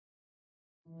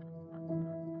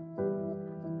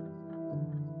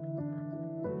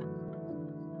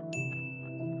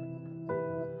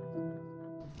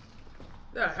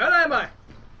The hell am I?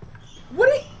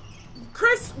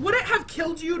 Chris, would it have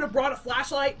killed you to brought a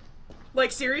flashlight?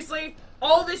 Like, seriously?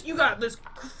 All this, you got this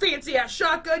fancy-ass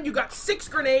shotgun, you got 6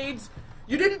 grenades.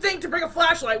 You didn't think to bring a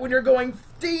flashlight when you're going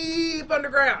deep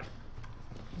underground.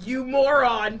 You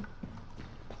moron.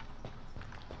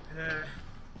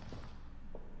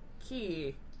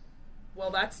 Key.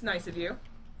 Well, that's nice of you.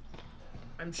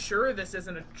 I'm sure this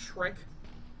isn't a trick.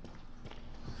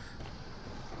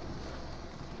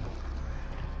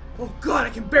 Oh god, I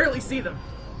can barely see them.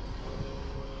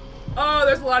 Oh,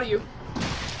 there's a lot of you.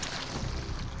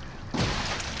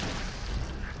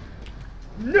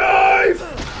 Knife!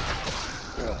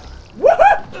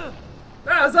 Woohoo!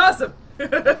 That was awesome!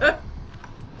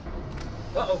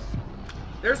 Uh-oh.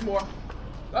 There's more.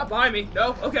 Oh, behind me.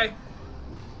 No? Okay.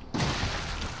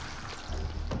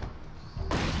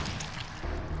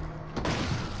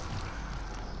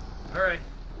 Alright.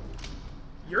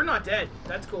 You're not dead.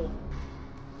 That's cool.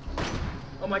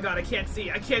 Oh my god, I can't see.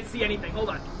 I can't see anything. Hold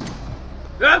on.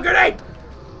 Oh, grenade!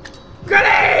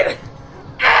 Grenade!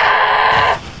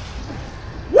 Ah!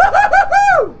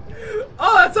 Woo-hoo-hoo-hoo!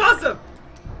 Oh, that's awesome!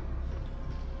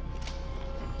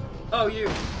 Oh, you.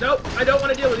 Nope, I don't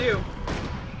want to deal with you.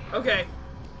 Okay.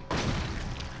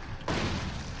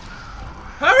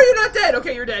 How are you not dead?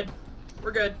 Okay, you're dead.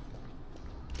 We're good.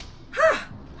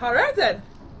 Alright then.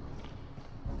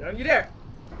 Don't you dare.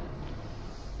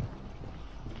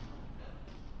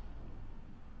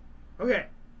 Okay.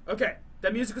 Okay.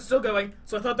 That music was still going,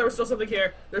 so I thought there was still something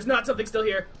here. There's not something still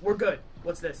here. We're good.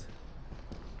 What's this?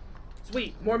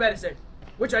 Sweet. More medicine.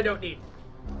 Which I don't need.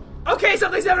 Okay,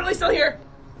 something's definitely still here.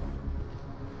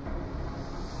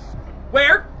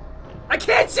 Where? I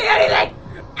can't see anything!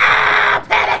 Ah!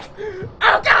 Panic!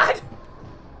 Oh god!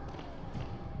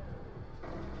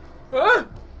 Huh?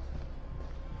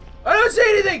 I don't see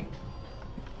anything!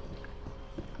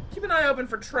 Keep an eye open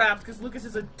for traps, because Lucas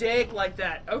is a dick like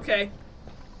that. Okay.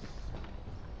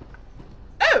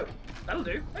 Oh! That'll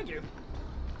do. Thank you.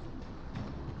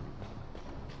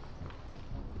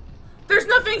 There's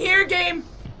nothing here, game!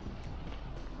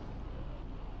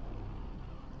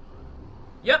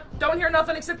 Yep, don't hear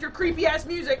nothing except your creepy-ass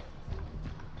music.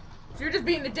 So you're just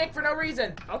being a dick for no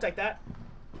reason. I'll take that.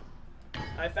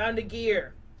 I found a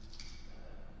gear.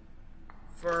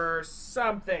 For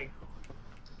something.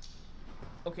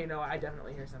 Okay, no, I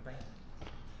definitely hear something.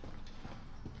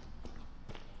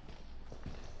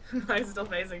 Am I still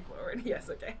facing forward? Yes,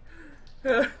 okay.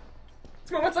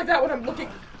 It's moments like that when I'm looking.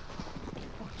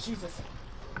 Oh, Jesus.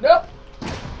 Nope.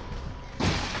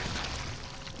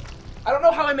 I don't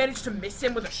know how I managed to miss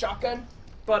him with a shotgun,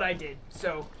 but I did.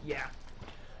 So, yeah.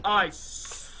 I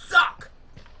suck!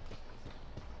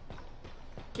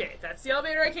 Okay, that's the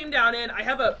elevator I came down in. I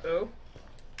have a... Oh.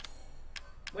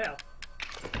 Well.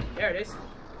 There it is.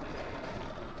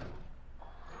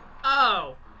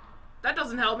 Oh. That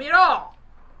doesn't help me at all.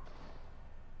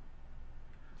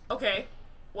 Okay.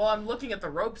 Well, I'm looking at the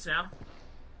ropes now.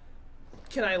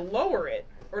 Can I lower it?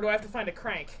 Or do I have to find a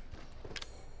crank?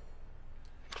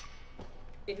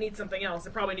 It needs something else.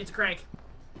 It probably needs a crank.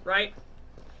 Right?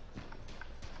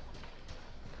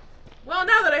 Well,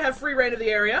 now that I have free reign of the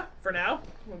area, for now,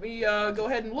 let me go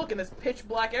ahead and look in this pitch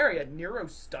black area. Nero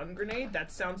stun grenade?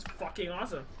 That sounds fucking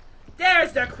awesome.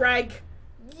 There's the crank!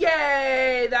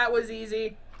 Yay! That was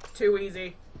easy. Too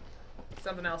easy.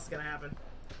 Something else is gonna happen.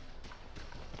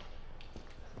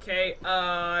 Okay,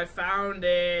 I found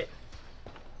it.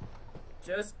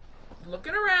 Just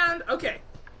looking around. Okay.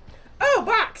 Oh,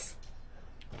 box!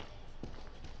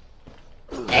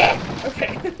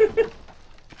 Okay.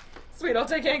 Sweet, I'll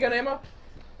take handgun ammo.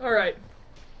 Alright.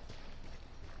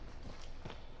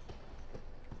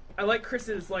 I like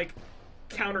Chris's, like,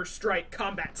 Counter-Strike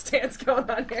combat stance going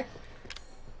on here.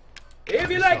 If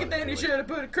you like it, then you should have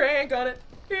put a crank on it.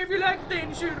 If you like it, then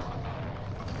you should have...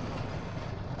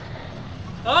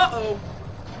 Uh-oh.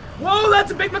 Whoa,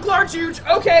 that's a big McLarge huge.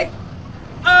 Okay.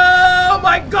 Oh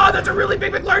my god, that's a really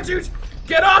big McLarge huge.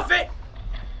 Get off it.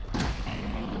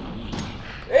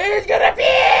 He's gonna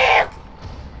puke!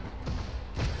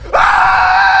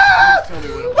 Ah!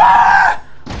 Ah!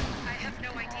 I have no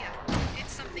idea.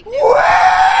 It's something new.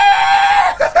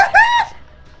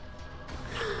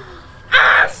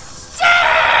 Ah,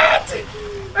 shit!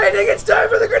 I think it's time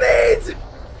for the grenades!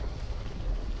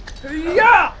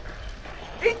 Yeah!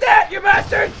 Eat that, you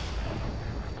bastard!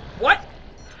 What?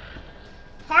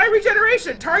 High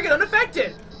regeneration, target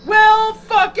unaffected. Well,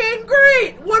 fucking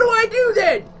great! What do I do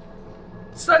then?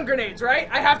 Stun grenades, right?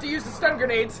 I have to use the stun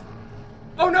grenades.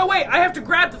 Oh, no, wait. I have to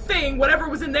grab the thing, whatever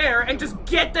was in there, and just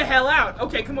get the hell out.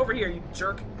 Okay, come over here, you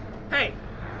jerk. Hey.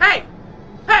 Hey!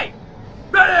 Hey!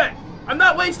 I'm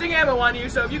not wasting ammo on you,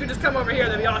 so if you could just come over here,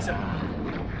 that'd be awesome.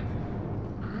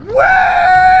 Woo!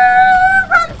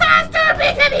 Run faster,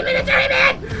 big heavy military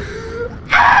man!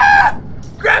 Ah!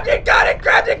 Grabbed it, got it,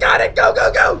 grabbed it, got it! Go,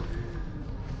 go, go!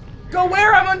 Go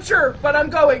where? I'm unsure, but I'm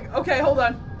going. Okay, hold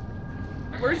on.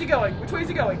 Where is he going? Which way is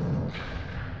he going?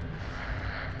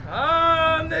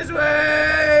 Come this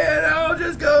way, and I'll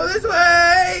just go this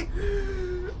way.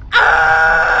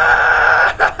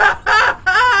 Ah!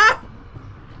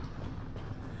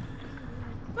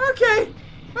 Okay,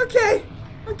 okay,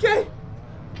 okay.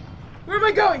 Where am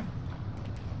I going?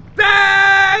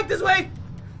 Back this way.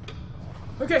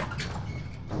 Okay.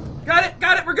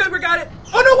 Got it, we're good, we got it.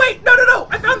 Oh no, wait, no, no, no,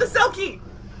 I found the cell key.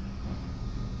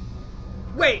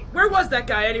 Wait, where was that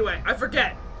guy anyway? I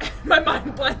forget. My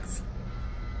mind blanks.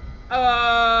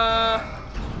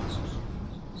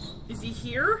 Is he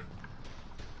here?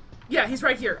 Yeah, he's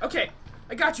right here. Okay,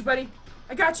 I got you, buddy.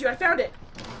 I got you, I found it.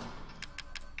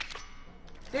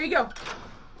 There you go.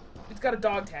 It's got a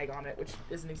dog tag on it, which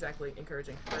isn't exactly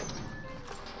encouraging. But...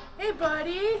 Hey,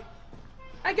 buddy.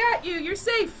 I got you, you're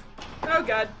safe. Oh,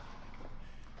 God.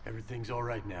 Everything's all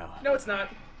right now. No, it's not.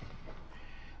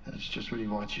 That's just what he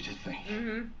wants you to think.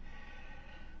 Mm-hmm.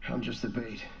 I'm just the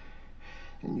bait,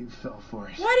 and you fell for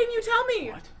it. Why didn't you tell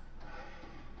me? What?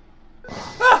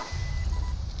 Ah!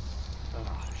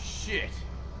 Oh, shit.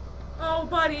 Oh,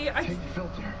 buddy, Take the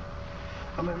filter.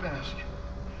 I'm a mask.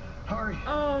 Hurry.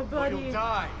 Oh, Or buddy. you'll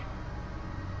die.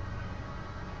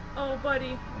 Oh,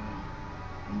 buddy.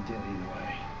 I'm dead either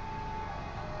way.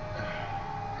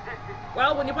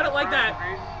 Well, when you put it like that.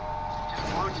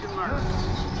 Won't you learn?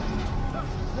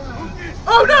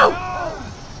 Oh, no!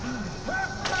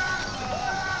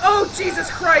 Oh,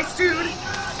 Jesus Christ, dude!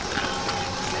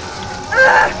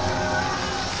 Ah!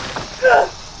 Ah!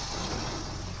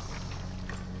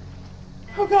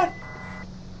 Oh, God.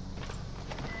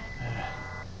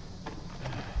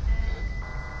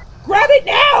 Grab it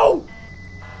now!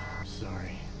 I'm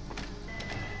sorry.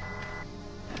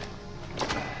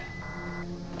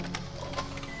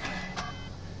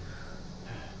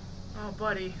 Oh,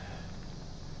 buddy.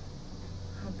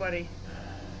 Oh, buddy.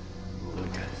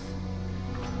 Lucas.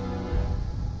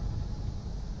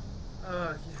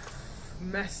 You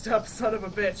messed up son of a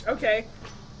bitch. Okay.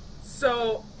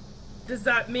 So, does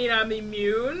that mean I'm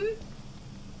immune?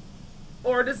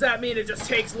 Or does that mean it just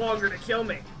takes longer to kill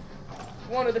me?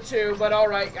 One of the two, but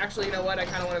alright. Actually, you know what? I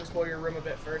kind of want to explore your room a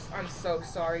bit first. I'm so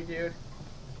sorry, dude.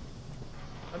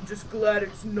 I'm just glad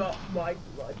it's not my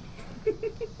blood.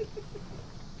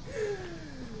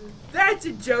 That's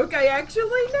a joke I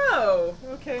actually know.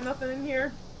 Okay, nothing in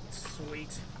here.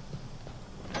 Sweet.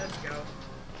 Let's go.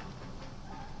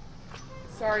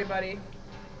 Sorry, buddy.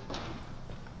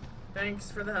 Thanks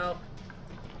for the help.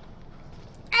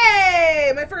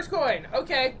 Hey! My first coin!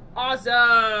 Okay.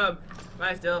 Awesome! Am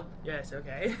I still? Yes,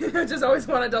 okay. I just always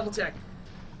want to double check.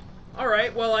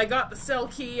 Alright, well, I got the cell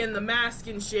key and the mask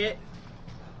and shit.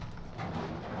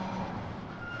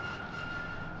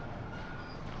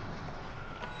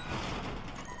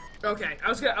 Okay, I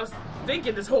was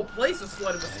thinking this whole place was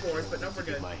flooded with spores, but no, we're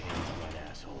good. My hands on that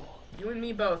asshole. You and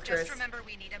me both, Chris. Just remember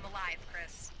we need him alive,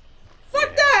 Chris.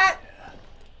 Fuck that!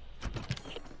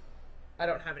 I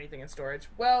don't have anything in storage.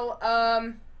 Well,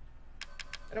 I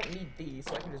don't need these,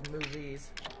 so I can just move these.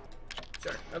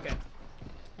 Sure, okay.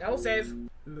 Now we'll save.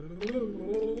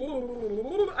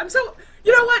 I'm so...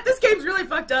 You know what? This game's really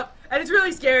fucked up, and it's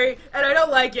really scary, and I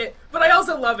don't like it, but I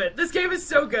also love it. This game is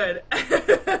so good.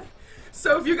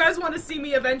 So if you guys want to see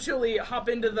me eventually hop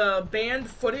into the banned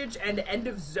footage and End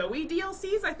of Zoe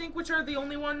DLCs, I think, which are the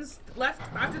only ones left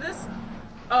after this,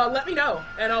 let me know,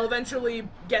 and I'll eventually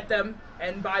get them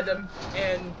and buy them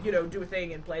and, you know, do a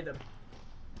thing and play them.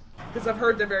 Because I've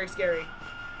heard they're very scary.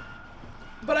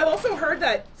 But I've also heard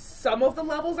that some of the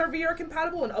levels are VR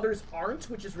compatible and others aren't,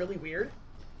 which is really weird.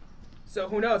 So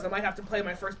who knows, I might have to play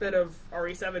my first bit of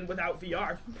RE7 without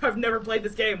VR. I've never played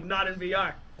this game not in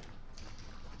VR.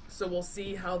 So we'll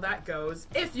see how that goes,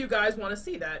 if you guys want to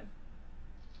see that.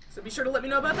 So be sure to let me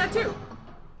know about that too.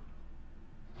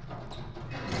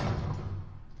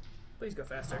 Please go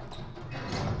faster.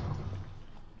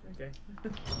 Okay.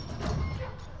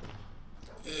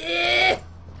 Yeah.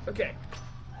 Okay.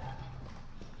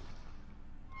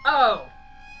 Oh.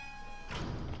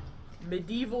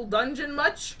 Medieval dungeon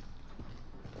much?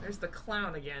 There's the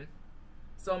clown again.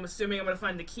 So I'm assuming I'm gonna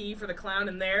find the key for the clown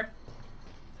in there.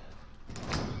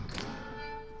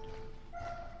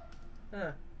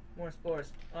 Huh. More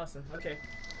spores. Awesome. Okay.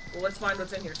 Well, let's find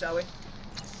what's in here, shall we?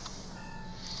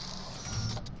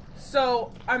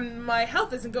 So, my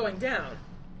health isn't going down.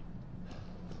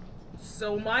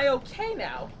 So am I okay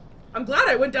now? I'm glad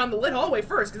I went down the lit hallway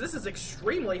first, because this is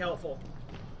extremely helpful.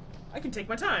 I can take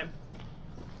my time.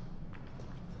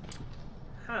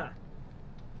 Huh.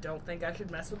 Don't think I should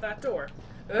mess with that door.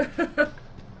 The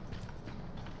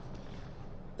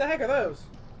heck are those?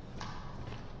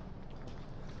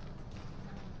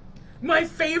 My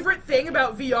favorite thing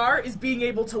about VR is being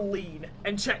able to lean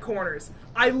and check corners.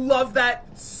 I love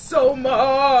that so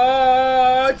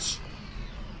much!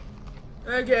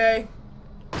 Okay.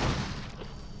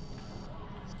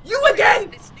 You again!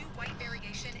 This new white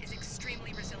variation is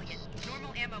extremely resilient.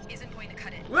 Normal ammo isn't going to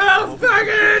cut it. Well,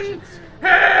 fucking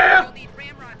hell! You'll need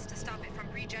ramrods to stop it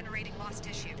from regenerating lost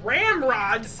tissue.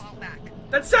 Ramrods? Fall back.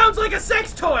 That sounds like a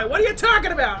sex toy! What are you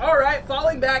talking about? Alright,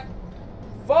 falling back.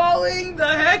 Falling the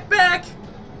heck back!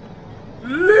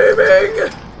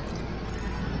 Leaving!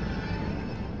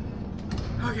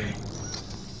 Okay.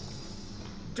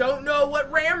 Don't know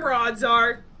what ramrods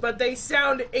are, but they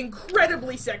sound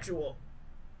incredibly sexual.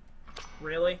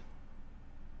 Really?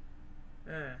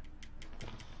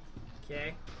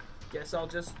 Okay. Guess I'll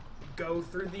just go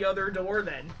through the other door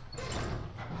then.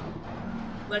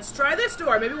 Let's try this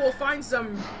door. Maybe we'll find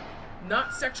some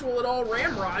not sexual at all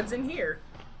ramrods in here.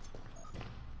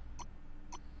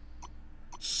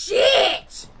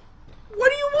 Shit! What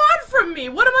do you want from me?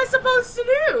 What am I supposed to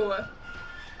do?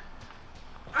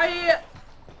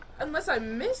 Unless I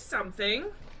missed something.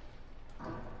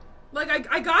 Like,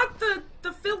 I got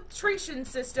the filtration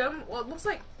system. Well, it looks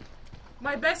like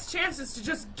my best chance is to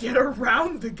just get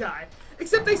around the guy.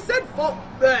 Except they said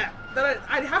that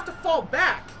I'd have to fall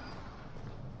back.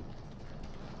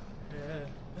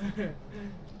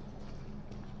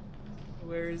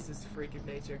 Where is this freak of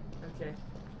nature? Okay.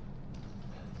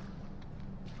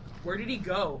 Where did he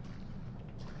go?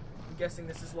 I'm guessing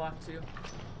this is locked too.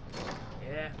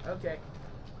 Yeah, okay.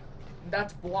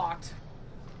 That's blocked.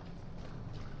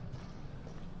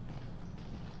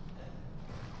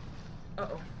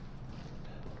 Uh-oh.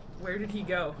 Where did he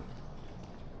go?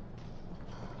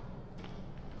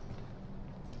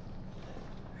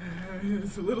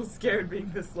 It's a little scared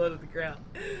being this low to the ground.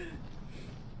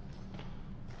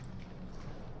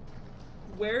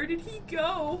 Where did he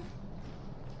go?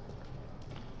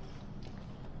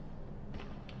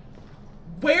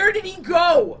 Where did he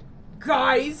go?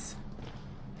 Guys!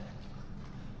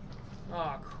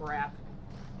 Oh, crap.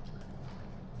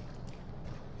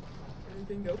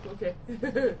 Anything? Nope, okay.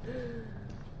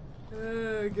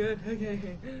 Oh, good,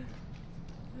 okay.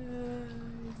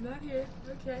 He's not here,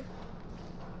 okay.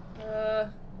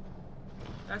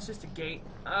 That's just a gate.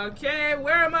 Okay,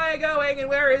 where am I going and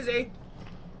where is he?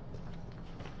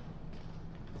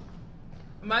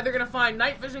 I'm either gonna find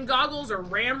night vision goggles or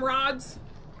ramrods.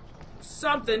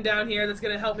 Something down here that's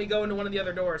gonna help me go into one of the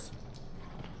other doors.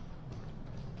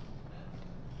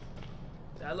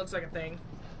 That looks like a thing.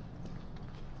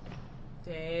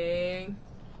 Thing.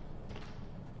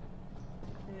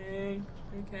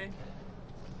 Okay.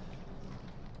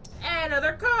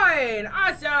 Another coin!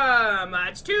 Awesome!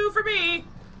 That's 2 for me!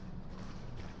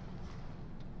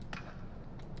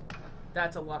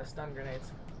 That's a lot of stun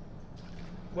grenades.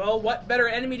 Well, what better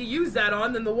enemy to use that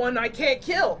on than the one I can't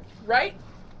kill, right?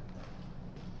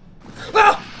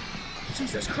 Oh!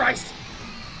 Jesus Christ!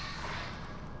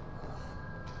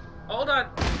 Hold on.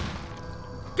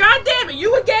 God damn it,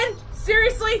 you again?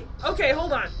 Seriously? Okay,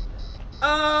 hold on.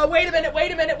 Wait a minute.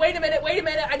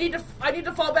 I need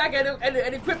to fall back and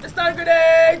equip the stun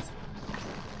grenades.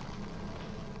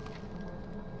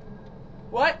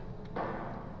 What?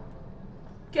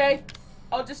 Okay,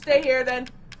 I'll just stay here then.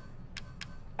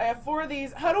 I have 4 of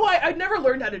these. How do I've never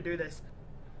learned how to do this.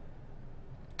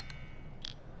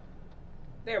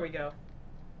 There we go.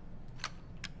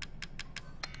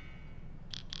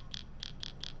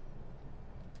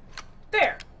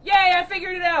 There! Yay, I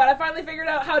figured it out! I finally figured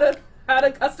out how to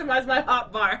customize my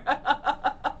hotbar.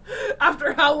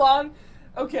 After how long?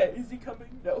 Okay, is he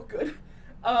coming? No, good.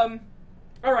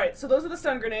 Alright, so those are the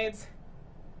stun grenades.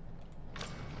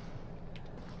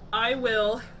 I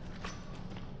will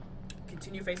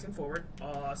continue facing forward.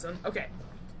 Awesome. Okay.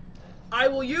 I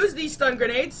will use these stun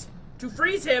grenades to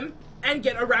freeze him and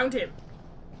get around him.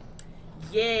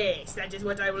 Yes, that is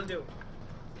what I will do.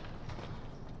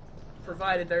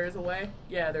 Provided there is a way.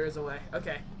 Yeah, there is a way.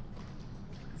 Okay.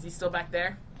 Is he still back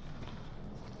there?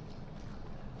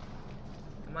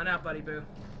 Come on out, buddy boo.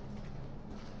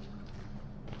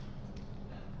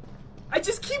 I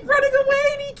just keep running away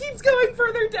and he keeps going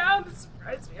further down. That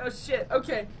surprised me. Oh shit.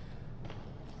 Okay.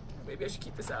 Maybe I should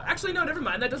keep this out. Actually, no, never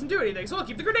mind. That doesn't do anything. So I'll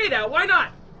keep the grenade out. Why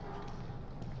not?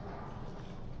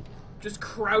 Just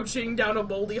crouching down a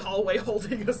moldy hallway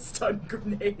holding a stun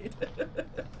grenade.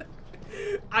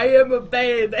 I am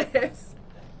obeying this.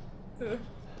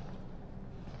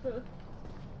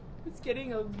 It's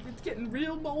getting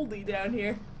real moldy down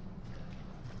here.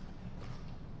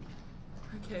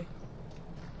 Okay.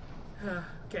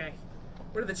 Okay.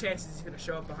 What are the chances he's gonna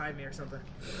show up behind me or something?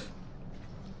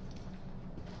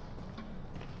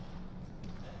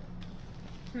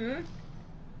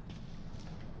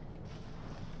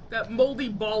 That moldy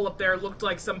ball up there looked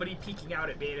like somebody peeking out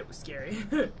at me, and it was scary.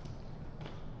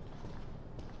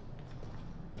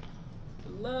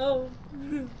 Hello?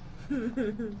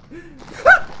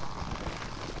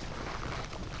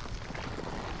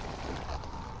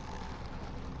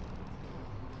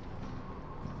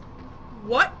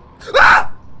 What?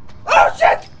 Ah! Oh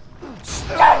shit!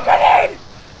 Stun grenade!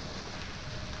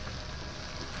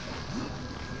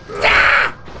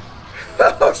 Ah!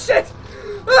 Oh shit!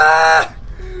 Ah!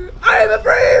 I am a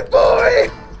brave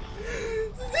boy!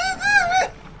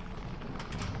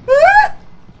 Ah!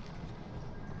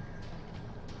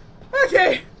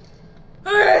 Okay.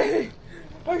 Okay.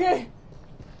 Okay.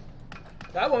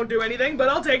 That won't do anything, but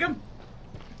I'll take him.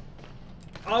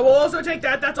 I will also take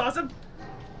that. That's awesome.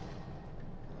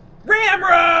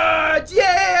 Ramrods! Yay!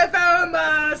 I found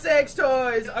my 6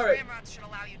 toys. All right. Ramrods should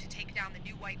allow you to take down the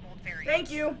new white mold variant. Thank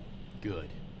you. Good.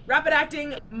 Rapid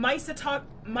acting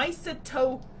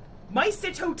mycetotoxic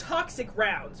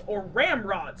rounds, or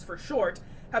ramrods for short,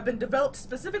 have been developed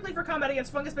specifically for combat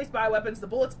against fungus-based bioweapons. The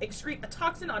bullets excrete a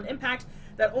toxin on impact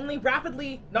that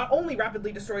not only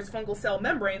rapidly destroys fungal cell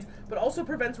membranes, but also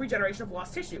prevents regeneration of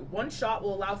lost tissue. One shot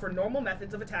will allow for normal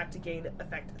methods of attack to gain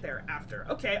effect thereafter.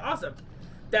 Okay, awesome.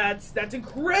 That's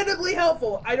incredibly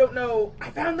helpful. I don't know. I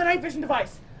found the night vision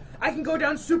device. I can go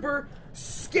down super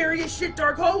scary as shit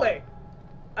dark hallway.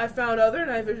 I found other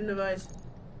night vision device.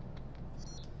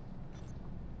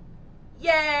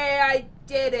 Yay, I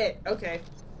did it. Okay.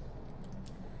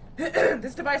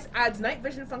 This device adds night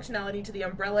vision functionality to the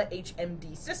Umbrella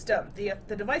HMD system. The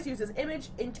device uses image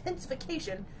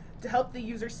intensification to help the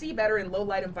user see better in low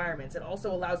light environments. It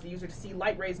also allows the user to see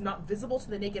light rays not visible to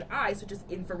the naked eye, such as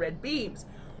infrared beams.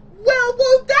 Well,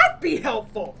 won't that be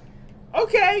helpful?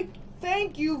 Okay,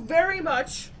 thank you very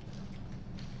much.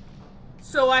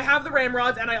 So I have the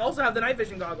ramrods, and I also have the night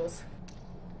vision goggles.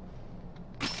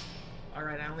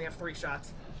 Alright, I only have 3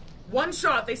 shots. 1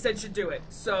 shot, they said, should do it.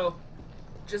 So,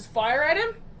 just fire at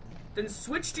him, then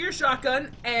switch to your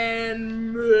shotgun,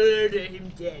 and murder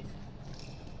him dead.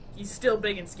 He's still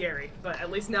big and scary, but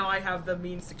at least now I have the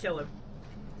means to kill him.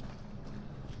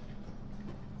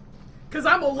 Cause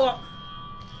I'm a lot.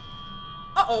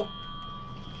 Uh-oh.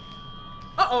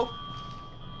 Uh-oh.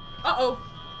 Uh-oh.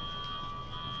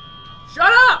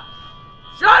 Shut up!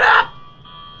 Shut up!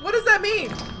 What does that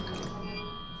mean?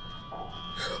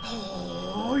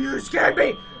 Oh, you scared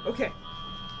me! Okay.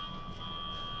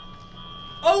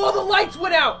 Oh, all the lights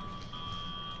went out!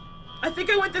 I think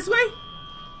I went this way?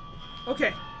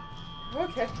 Okay.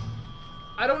 Okay.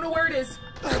 I don't know where it is.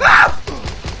 Ah!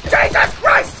 Jesus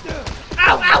Christ!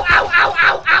 Ow, ow, ow, ow,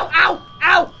 ow, ow, ow!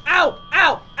 Ow, ow,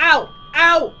 ow, ow,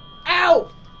 ow, ow!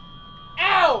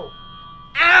 Ow!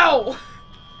 Ow!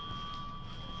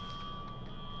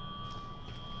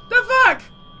 The fuck?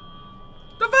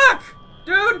 The fuck?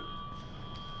 Dude!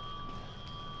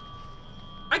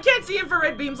 I can't see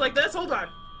infrared beams like this. Hold on.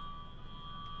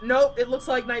 Nope, it looks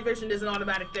like night vision is an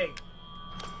automatic thing.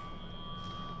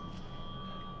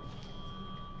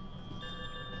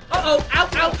 Uh-oh! Ow,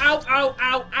 ow, ow, ow,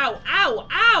 ow, ow, ow,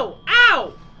 ow,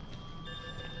 ow!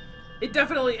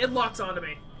 It locks onto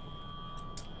me.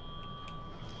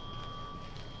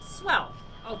 Swell.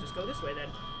 I'll just go this way then.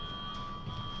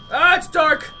 Ah, it's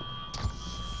dark!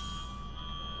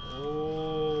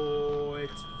 Oh,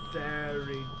 it's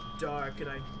very dark and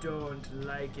I don't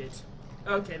like it.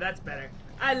 Okay, that's better.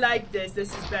 I like this.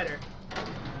 This is better.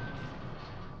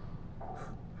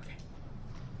 Okay.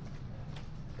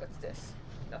 What's this?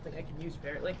 Nothing I can use,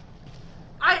 apparently.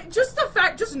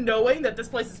 Just knowing that this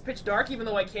place is pitch dark, even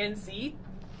though I can see,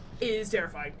 is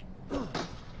terrifying.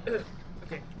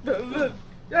 Okay. I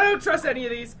don't trust any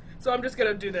of these, so I'm just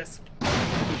gonna do this.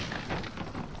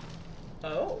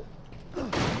 Oh. Well,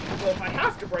 if I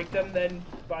have to break them, then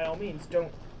by all means,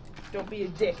 don't be a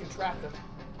dick and trap them.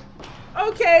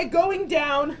 Okay, going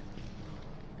down.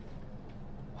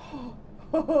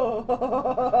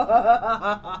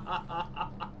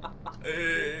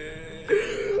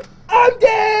 I'm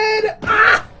dead!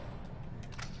 Ah!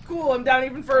 Cool, I'm down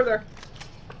even further.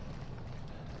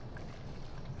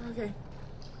 Okay.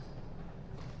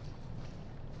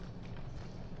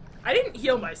 I didn't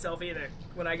heal myself either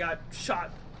when I got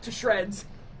shot to shreds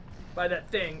by that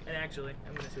thing. And actually,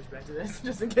 I'm gonna switch back to this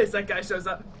just in case that guy shows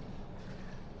up.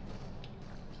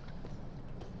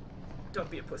 Don't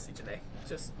be a pussy today.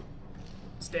 Just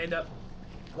stand up.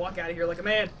 Walk out of here like a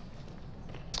man.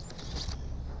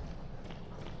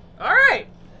 Alright!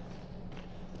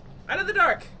 Out of the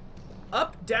dark.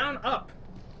 Up, down, up.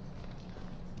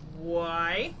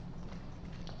 Why?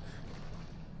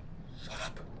 Shut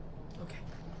up. Okay.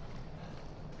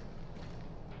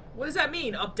 What does that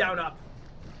mean, up, down, up?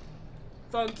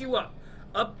 Funk you up.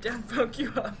 Up, down, funk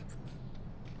you up.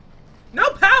 No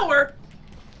power?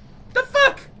 The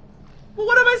fuck? Well,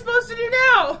 what am I supposed to do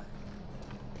now?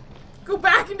 Go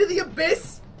back into the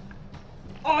abyss?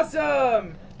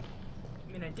 Awesome!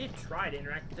 I mean, I did try to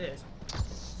interact with this.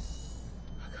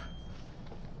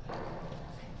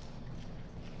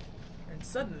 And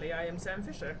suddenly, I am Sam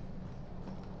Fisher.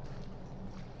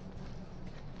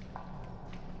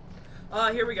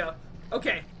 Here we go.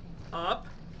 Okay. Up.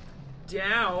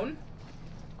 Down.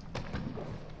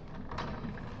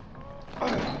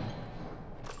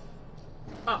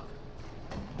 Up.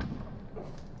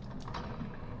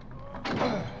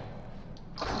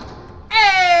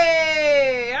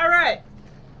 Hey! Alright.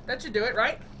 That should do it,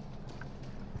 right?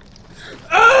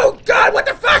 Oh, God, what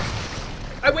the fuck?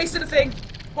 I wasted a thing.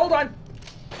 Hold on.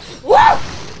 Whoa!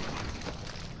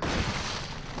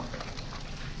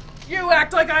 You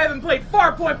act like I haven't played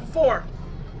Farpoint before.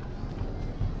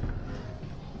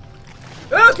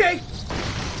 Okay.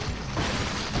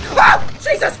 Oh,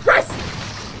 Jesus Christ!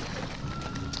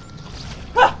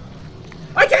 Ah!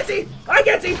 I can't see! I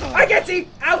can't see! I can't see!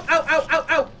 Ow, ow, ow, ow,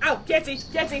 ow, ow! Can't see!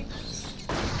 Can't see!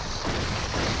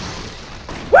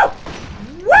 Woo!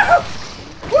 Woo!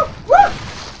 Woo! Woo! Woo!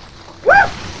 Woo!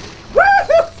 Woo!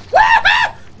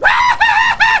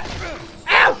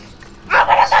 Ow! I'm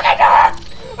gonna fucking do it!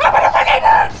 I'm gonna fucking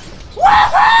do it! Woo!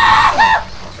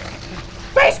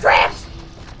 Face cramps!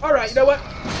 Alright, you know what?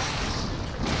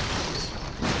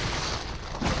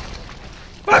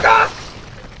 Fuck off!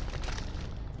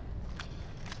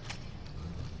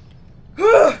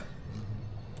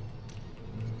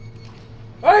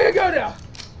 I can go now!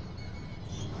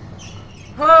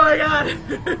 Oh my god!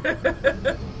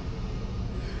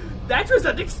 That was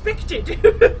unexpected!